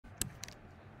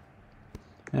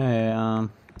Hey,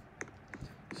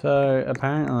 so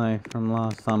apparently from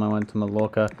last time I went to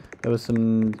Mallorca, there was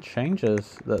some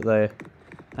changes that they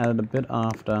added a bit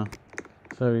after.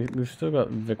 So we've still got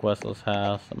Vic Wessel's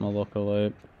house at Mallorca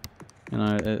Loop. You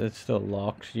know, it's still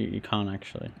locked. You can't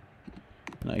actually,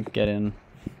 get in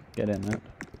it.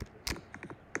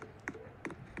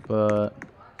 But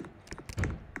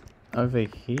over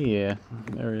here,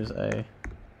 there is a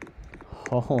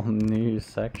whole new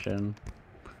section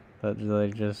that they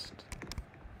just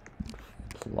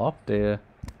plopped there,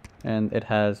 and it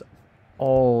has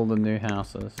all the new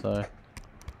houses. So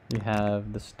you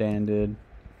have the standard,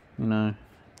 you know,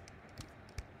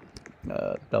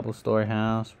 double-story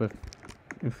house with,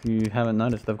 if you haven't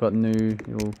noticed, they've got new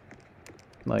little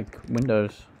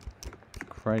windows. It's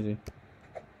crazy.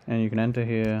 And you can enter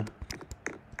here.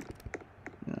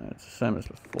 You know, it's the same as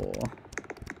before.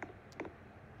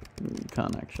 You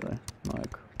can't actually,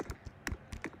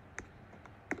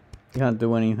 you can't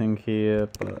do anything here,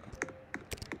 but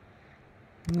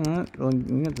alright, well,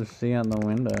 you get to see out the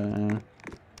window, and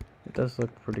it does look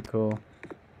pretty cool.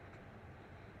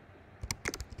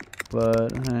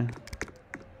 But hey,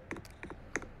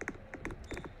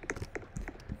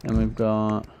 and we've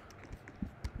got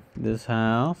this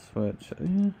house, which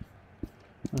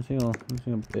let's see a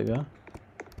bigger.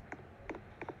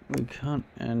 We can't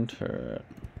enter it.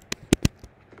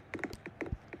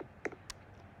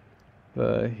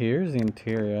 But here's the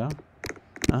interior.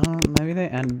 Oh, maybe they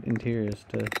added interiors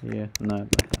to here. No,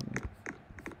 they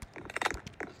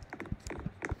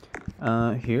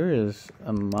haven't. Here is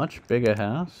a much bigger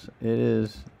house. It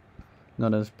is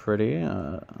not as pretty.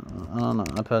 I don't know.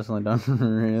 I personally don't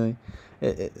really.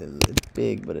 It's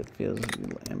big, but it feels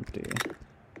empty.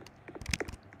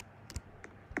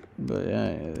 But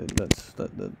yeah, that's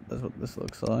what this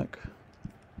looks like.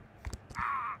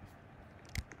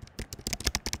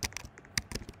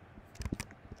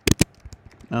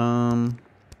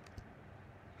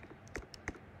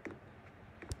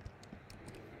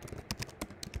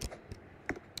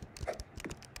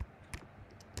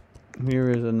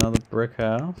 Here is another brick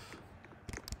house.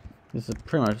 This is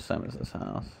pretty much the same as this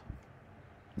house.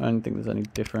 I don't think there's any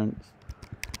difference.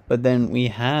 But then we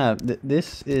have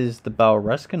this is the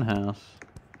Balrescan house.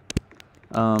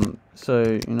 So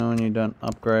you know when you don't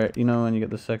upgrade, you know when you get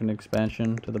the second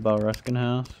expansion to the Balrescan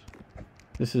house.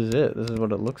 This is it. This is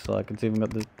what it looks like. It's even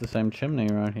got the same chimney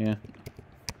right here.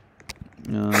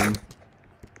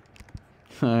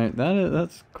 So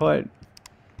that's quite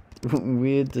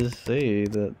weird to see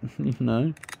that, you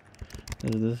know,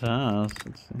 there's this house,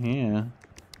 it's here.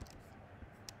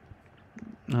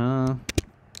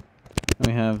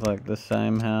 We have like the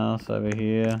same house over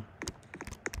here.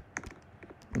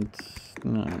 It's,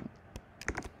 you know,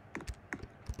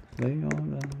 they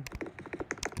all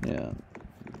yeah.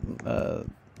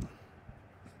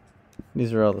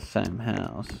 These are all the same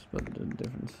house, but they're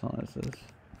different sizes.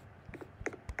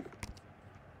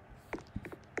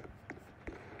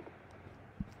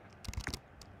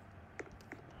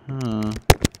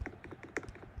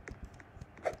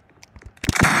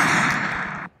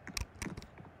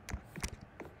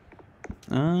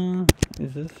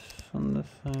 Is this on the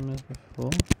same as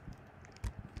before?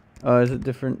 Oh, is it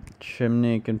different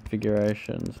chimney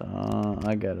configurations?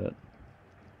 I get it.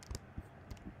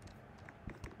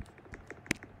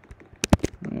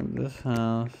 We have this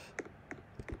house.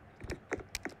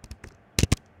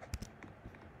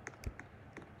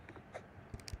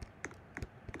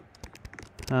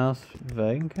 House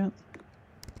vacant?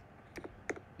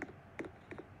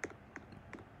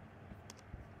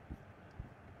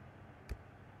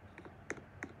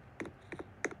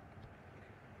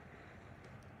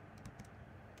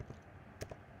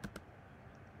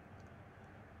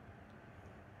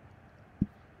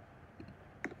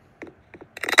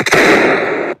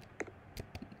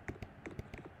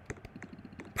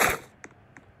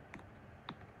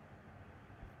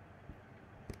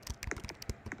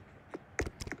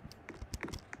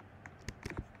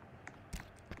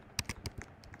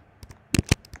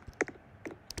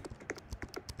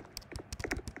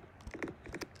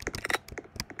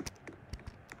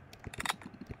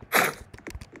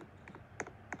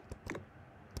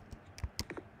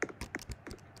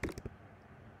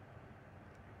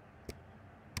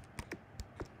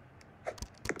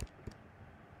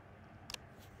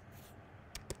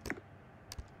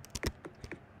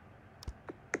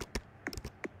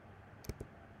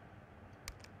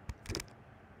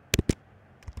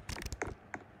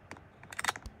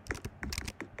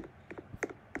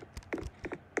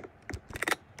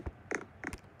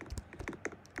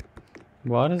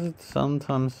 Why does it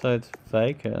sometimes say it's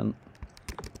vacant?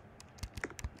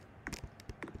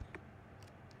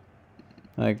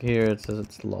 Like here it says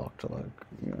it's locked, like,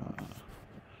 you know,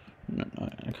 no,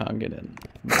 I can't get in,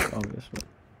 obviously.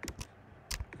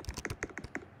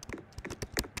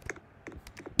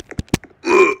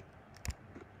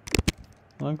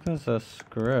 Like there's a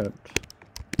script.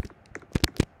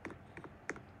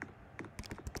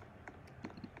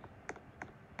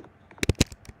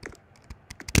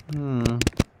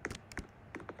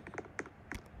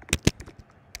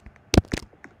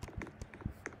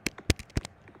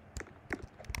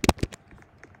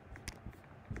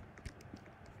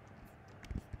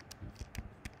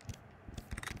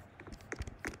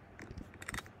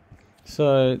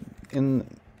 So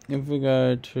if we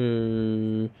go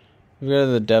to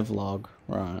the devlog,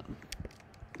 right?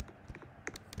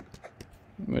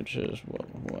 Which is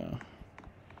where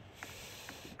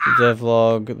the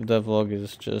devlog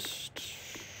is just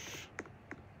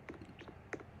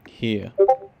here,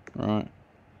 right?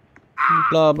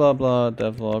 Blah blah blah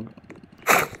devlog.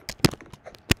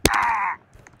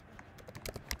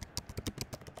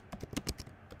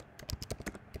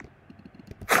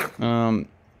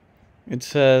 It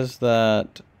says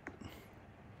that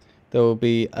there will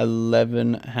be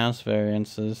 11 house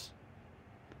variances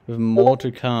with more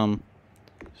to come.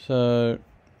 So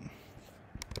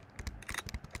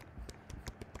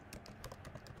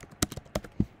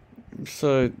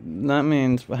that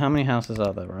means, how many houses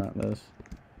are there, right? There's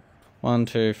 1,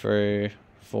 2, 3,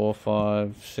 4,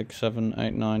 5, 6, 7,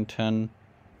 8, 9, 10.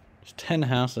 There's 10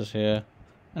 houses here,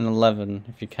 and 11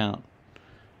 if you count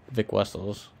Vic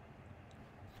Wessels.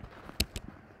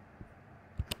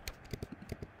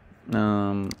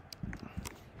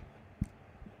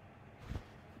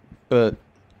 But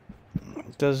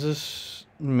does this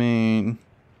mean,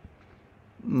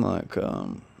 like,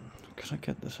 can I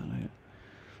get this out of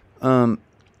here?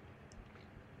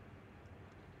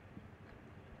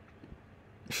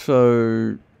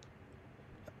 So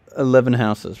 11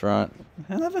 houses, right?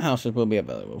 11 houses will be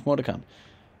available. More to come.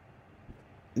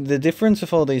 The difference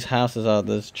of all these houses are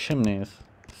there's chimneys.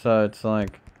 So it's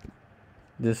like,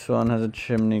 this one has a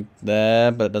chimney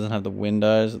there, but it doesn't have the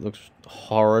windows. It looks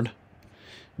horrid.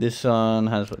 This one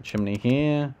has a chimney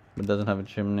here, but doesn't have a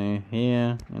chimney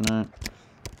here, you know.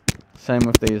 Same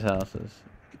with these houses.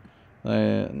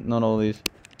 Not all these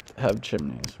have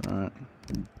chimneys, right?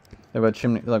 They've got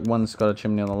chimney, like one's got a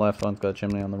chimney on the left, one's got a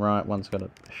chimney on the right, one's got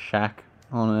a shack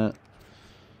on it.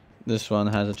 This one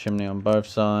has a chimney on both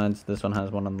sides, this one has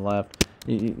one on the left.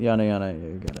 Yada yada,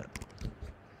 you get it.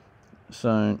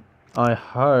 So I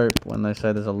hope when they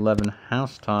say there's 11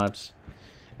 house types,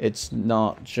 it's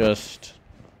not just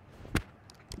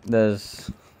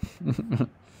there's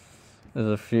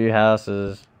a few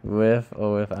houses with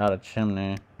or without a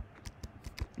chimney,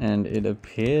 and it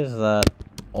appears that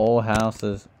all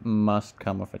houses must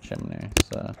come with a chimney,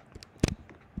 so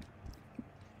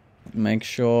make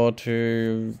sure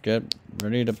to get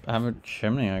ready to have a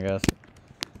chimney, I guess,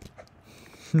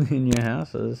 in your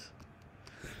houses.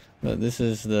 But this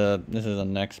is the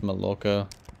next Mallorca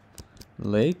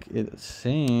lake. It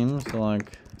seems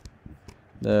like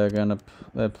they're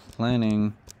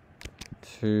planning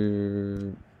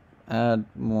to add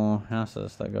more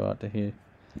houses that go out to here.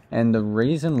 And the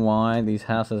reason why these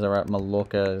houses are at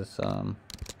Mallorca is,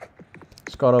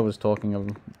 Scotto was talking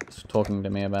to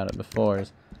me about it before,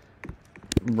 is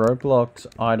Roblox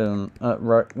item,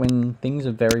 when things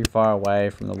are very far away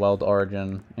from the world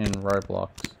origin in Roblox,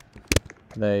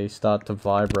 they start to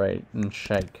vibrate and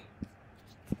shake.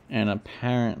 And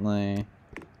apparently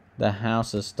the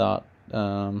houses start,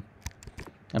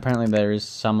 apparently there is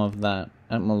some of that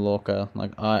at Mallorca.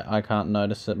 Like, I can't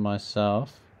notice it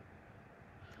myself,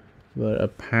 but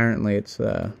apparently it's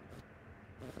there.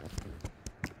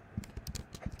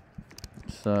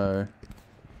 So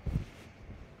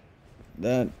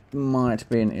that might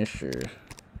be an issue,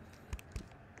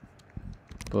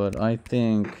 but I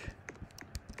think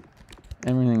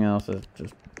everything else is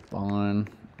just fine.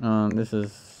 This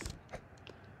is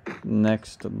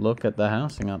next look at the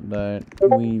housing update.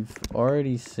 We've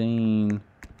already seen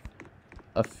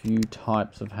a few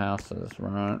types of houses,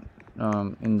 right?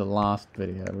 In the last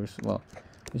video, we saw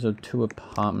 2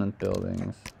 apartment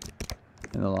buildings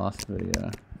in the last video.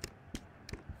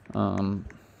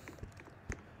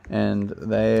 And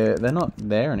they're not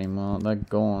there anymore. They're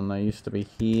gone. They used to be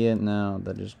here. Now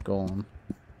they're just gone.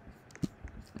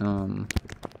 And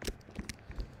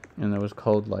it was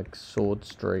called like Sword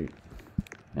Street,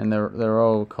 and they're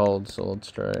all called Sword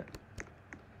Street.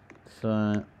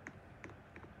 So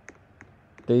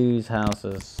these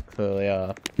houses clearly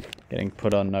are getting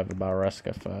put on Nova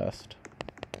Baresca first,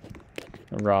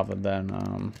 rather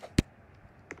than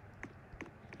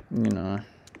you know,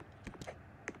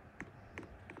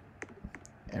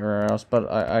 everywhere else, but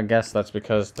I guess that's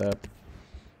because they're,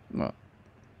 well,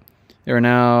 there are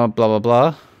now blah blah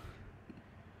blah,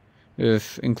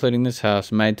 with including this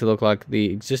house made to look like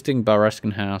the existing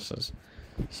Barrescan houses.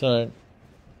 So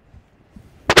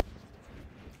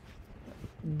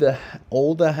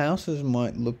all the houses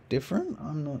might look different.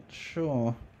 I'm not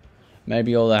sure.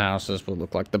 Maybe all the houses will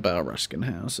look like the Barrescan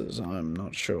houses. I'm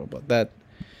not sure, but that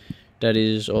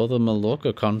is all the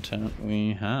Mallorca content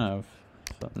we have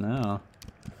for now.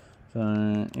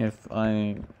 So if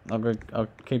I'll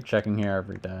keep checking here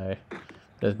every day.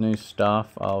 If there's new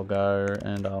stuff, I'll go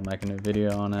and I'll make a new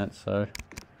video on it. So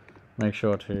make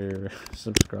sure to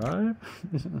subscribe.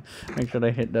 Make sure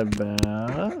to hit the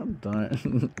bell.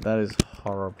 Don't. That is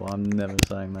horrible. I'm never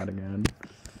saying that again.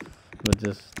 But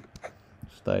just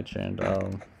stay tuned.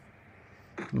 I'll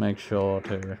make sure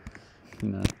to, you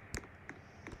know,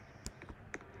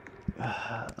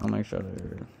 I'll make sure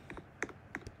to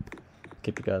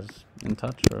keep you guys in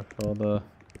touch with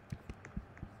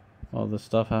all the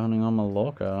stuff happening on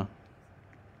Mallorca.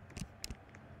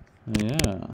 Yeah.